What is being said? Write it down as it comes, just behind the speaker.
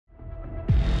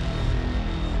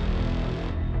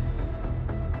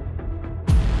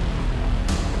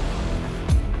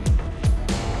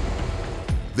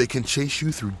They can chase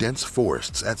you through dense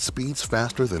forests at speeds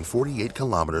faster than 48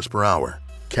 kilometers per hour.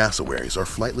 Cassowaries are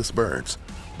flightless birds,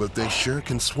 but they sure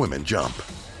can swim and jump.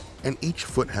 And each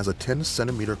foot has a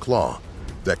 10-centimeter claw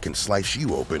that can slice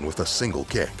you open with a single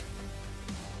kick.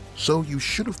 So you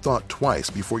should have thought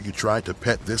twice before you tried to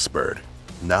pet this bird.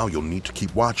 Now you'll need to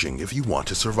keep watching if you want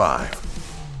to survive.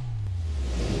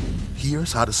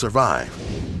 Here's how to survive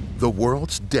the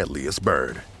world's deadliest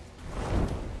bird.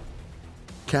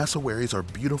 Cassowaries are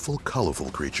beautiful, colorful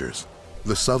creatures.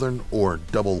 The southern or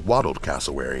double-wattled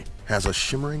cassowary has a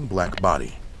shimmering black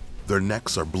body. Their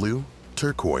necks are blue,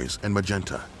 turquoise, and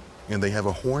magenta, and they have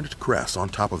a horned crest on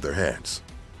top of their heads.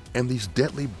 And these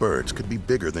deadly birds could be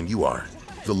bigger than you are.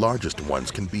 The largest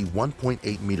ones can be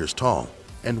 1.8 meters tall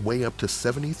and weigh up to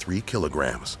 73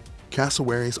 kilograms.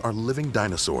 Cassowaries are living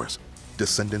dinosaurs,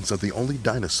 descendants of the only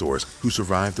dinosaurs who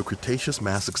survived the Cretaceous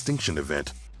mass extinction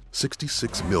event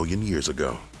 66 million years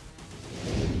ago.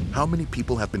 How many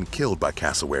people have been killed by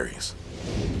cassowaries?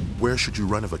 Where should you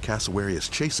run if a cassowary is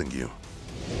chasing you?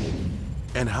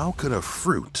 And how could a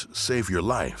fruit save your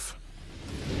life?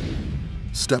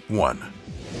 Step 1.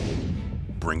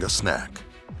 Bring a snack.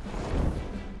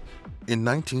 In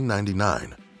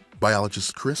 1999,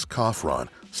 biologist Chris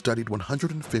studied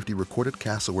 150 recorded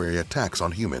cassowary attacks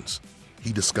on humans.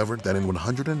 He discovered that in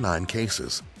 109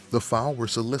 cases, the fowl were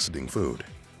soliciting food.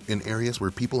 In areas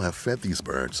where people have fed these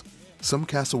birds, some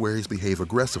cassowaries behave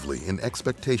aggressively in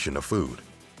expectation of food.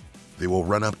 They will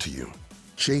run up to you,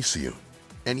 chase you,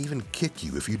 and even kick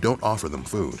you if you don't offer them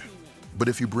food. But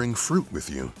if you bring fruit with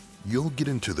you, you'll get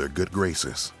into their good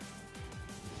graces.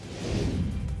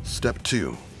 Step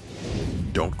 2.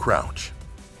 Don't crouch.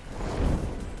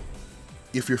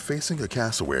 If you're facing a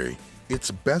cassowary, it's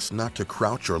best not to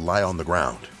crouch or lie on the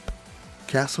ground.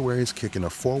 Cassowaries kick in a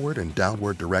forward and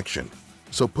downward direction,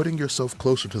 so putting yourself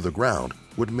closer to the ground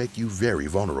would make you very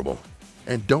vulnerable.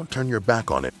 And don't turn your back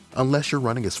on it unless you're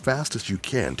running as fast as you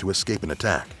can to escape an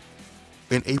attack.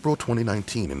 In April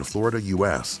 2019 in Florida,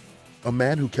 US, a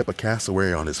man who kept a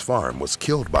cassowary on his farm was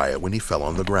killed by it when he fell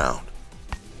on the ground.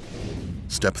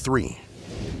 Step 3.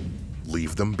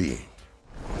 Leave them be.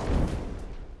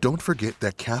 Don't forget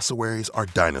that cassowaries are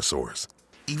dinosaurs.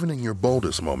 Even in your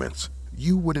boldest moments,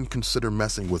 you wouldn't consider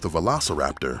messing with a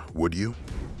velociraptor, would you?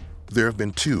 There have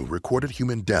been 2 recorded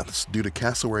human deaths due to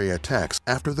cassowary attacks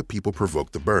after the people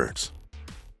provoked the birds.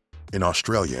 In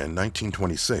Australia in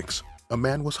 1926, a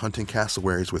man was hunting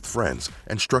cassowaries with friends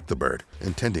and struck the bird,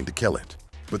 intending to kill it.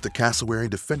 But the cassowary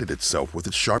defended itself with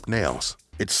its sharp nails.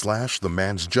 It slashed the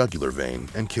man's jugular vein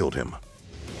and killed him.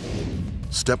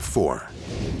 Step 4.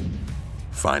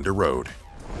 Find a road.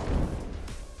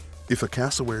 If a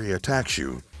cassowary attacks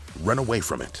you, run away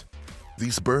from it.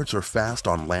 These birds are fast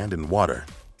on land and water,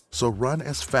 so run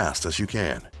as fast as you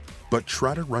can, but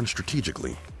try to run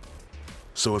strategically.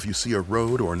 So if you see a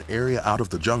road or an area out of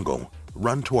the jungle,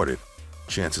 run toward it.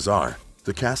 Chances are,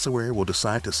 the cassowary will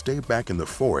decide to stay back in the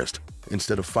forest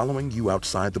instead of following you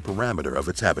outside the perimeter of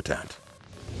its habitat.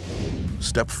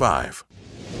 Step 5.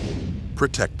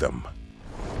 Protect them.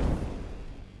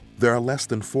 There are less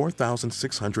than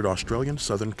 4,600 Australian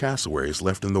southern cassowaries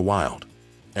left in the wild,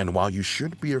 and while you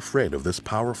should be afraid of this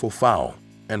powerful fowl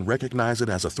and recognize it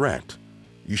as a threat,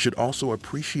 you should also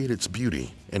appreciate its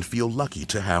beauty and feel lucky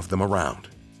to have them around.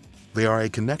 They are a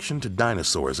connection to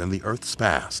dinosaurs and the Earth's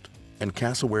past, and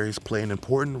cassowaries play an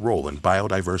important role in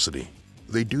biodiversity.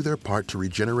 They do their part to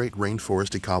regenerate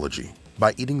rainforest ecology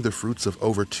by eating the fruits of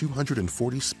over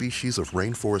 240 species of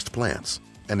rainforest plants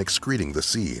and excreting the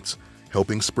seeds,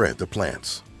 helping spread the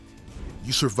plants.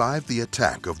 You survived the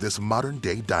attack of this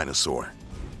modern-day dinosaur.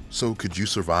 So could you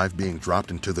survive being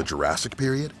dropped into the Jurassic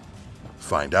period?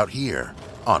 Find out here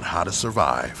on How to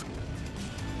Survive.